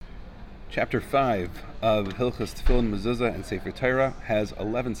Chapter 5 of Hilchos Tefillin, Mezuzah, and Sefer Torah has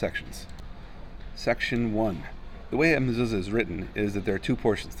 11 sections. Section 1. The way a Mezuzah is written is that there are two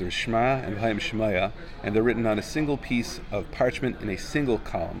portions. There's Shema and V'hayim Shemaya, and they're written on a single piece of parchment in a single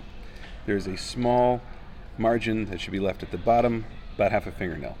column. There's a small margin that should be left at the bottom, about half a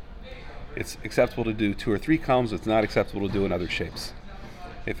fingernail. It's acceptable to do 2 or 3 columns. It's not acceptable to do in other shapes.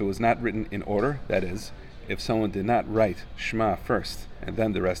 If it was not written in order, that is, if someone did not write Shema first and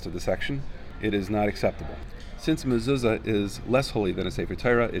then the rest of the section, it is not acceptable. Since Mezuzah is less holy than a Sefer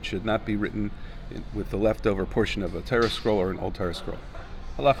Torah, it should not be written with the leftover portion of a Torah scroll or an old Torah scroll.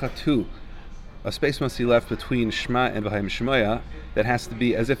 Halacha 2. A space must be left between Shema and V'hayim Shemaya that has to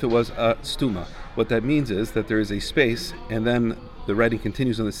be as if it was a stuma. What that means is that there is a space and then the writing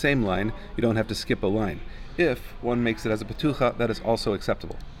continues on the same line. You don't have to skip a line. If one makes it as a petucha, that is also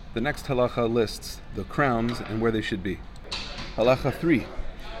acceptable. The next halacha lists the crowns and where they should be. Halacha 3.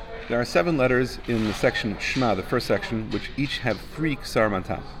 There are 7 letters in the section Shema, the first section, which each have 3 ksarim on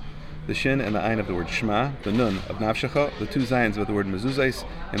top. The shin and the ayin of the word Shema, the nun of nafshecha, the 2 zayins of the word mezuzah,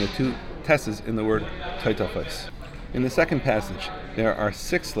 and the 2 tesses in the word toitafos. In the second passage, there are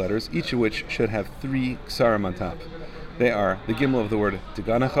 6 letters, each of which should have 3 ksarim on top. They are the gimel of the word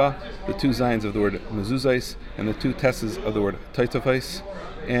tiganacha, the 2 zayins of the word mezuzah, and the 2 tesses of the word toitafos,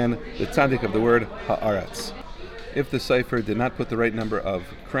 and the tzaddik of the word ha'aretz. If the Sefer did not put the right number of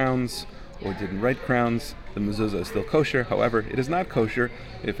crowns or didn't write crowns, the mezuzah is still kosher. However, it is not kosher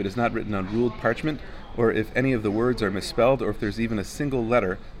if it is not written on ruled parchment, or if any of the words are misspelled, or if there's even a single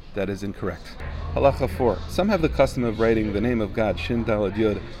letter that is incorrect. Halacha 4. Some have the custom of writing the name of God, Shin Daled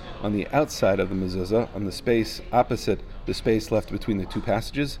Yud, on the outside of the mezuzah, on the space opposite the space left between the 2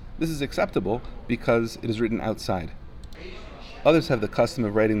 passages. This is acceptable because it is written outside. Others have the custom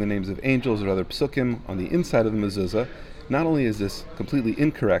of writing the names of angels or other psukim on the inside of the mezuzah. Not only is this completely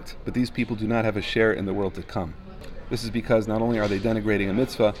incorrect, but these people do not have a share in the world to come. This is because not only are they denigrating a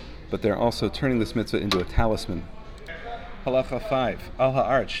mitzvah, but they're also turning this mitzvah into a talisman. Halacha 5. Al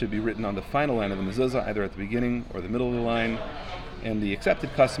ha'aretz should be written on the final line of the mezuzah, either at the beginning or the middle of the line, and the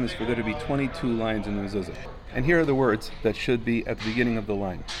accepted custom is for there to be 22 lines in the mezuzah. And here are the words that should be at the beginning of the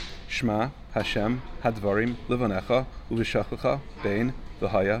line. Shema, Hashem, Hadvarim, Levanecha, Uveshachacha, Bein,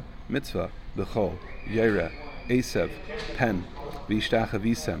 V'haya, Mitzvah, B'chol, Yereh, Esev, Pen,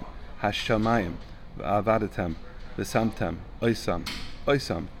 V'ishtachavisem, Hashamayim, V'avadetem, V'samtem,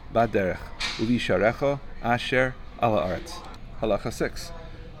 Oisam, Baderech, Uvisharecha, Asher, Ala Aretz. Halacha 6.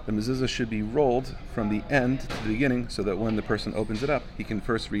 The mezuzah should be rolled from the end to the beginning so that when the person opens it up, he can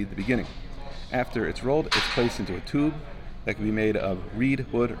first read the beginning. After it's rolled, it's placed into a tube that can be made of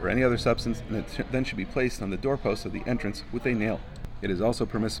reed, wood, or any other substance, and it then should be placed on the doorpost of the entrance with a nail. It is also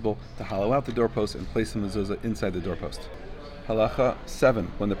permissible to hollow out the doorpost and place the mezuzah inside the doorpost. Halacha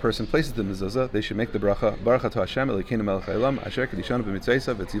 7. When the person places the mezuzah, they should make the bracha, Baruch atah Hashem Elokeinu melech haolam, asher kedishanu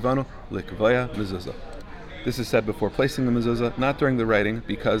b'mitzvosav v'tzivanu likvaya mezuzah. This is said before placing the mezuzah, not during the writing,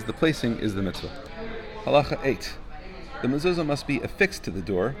 because the placing is the mitzvah. Halacha 8. The mezuzah must be affixed to the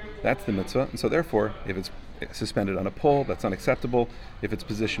door. That's the mitzvah, and so therefore, if it's suspended on a pole, that's unacceptable. If it's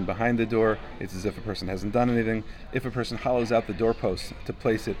positioned behind the door, it's as if a person hasn't done anything. If a person hollows out the doorpost to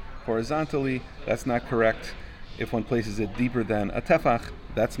place it horizontally, that's not correct. If one places it deeper than a tefach,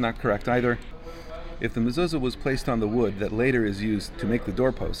 that's not correct either. If the mezuzah was placed on the wood that later is used to make the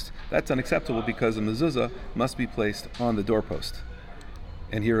doorpost, that's unacceptable because the mezuzah must be placed on the doorpost.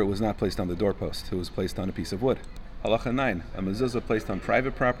 And here it was not placed on the doorpost, it was placed on a piece of wood. Halacha 9. A mezuzah placed on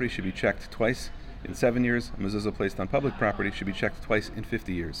private property should be checked twice in 7 years. A mezuzah placed on public property should be checked twice in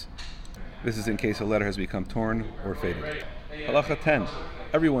 50 years. This is in case a letter has become torn or faded. Halacha 10.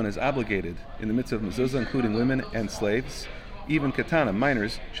 Everyone is obligated in the midst of mezuzah, including women and slaves. Even katana,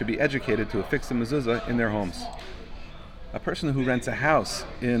 minors, should be educated to affix the mezuzah in their homes. A person who rents a house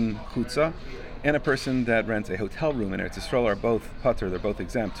in Chutza and a person that rents a hotel room in Eretz Yisrael are both patur, they're both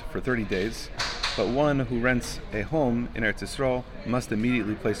exempt for 30 days. But one who rents a home in Eretz Yisrael must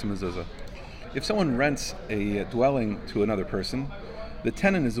immediately place a mezuzah. If someone rents a dwelling to another person, the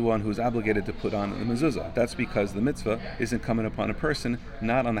tenant is the one who is obligated to put on the mezuzah. That's because the mitzvah is incumbent upon a person,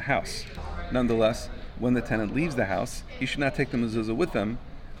 not on the house. Nonetheless, when the tenant leaves the house, he should not take the mezuzah with them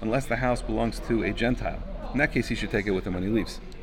unless the house belongs to a Gentile. In that case, he should take it with him when he leaves.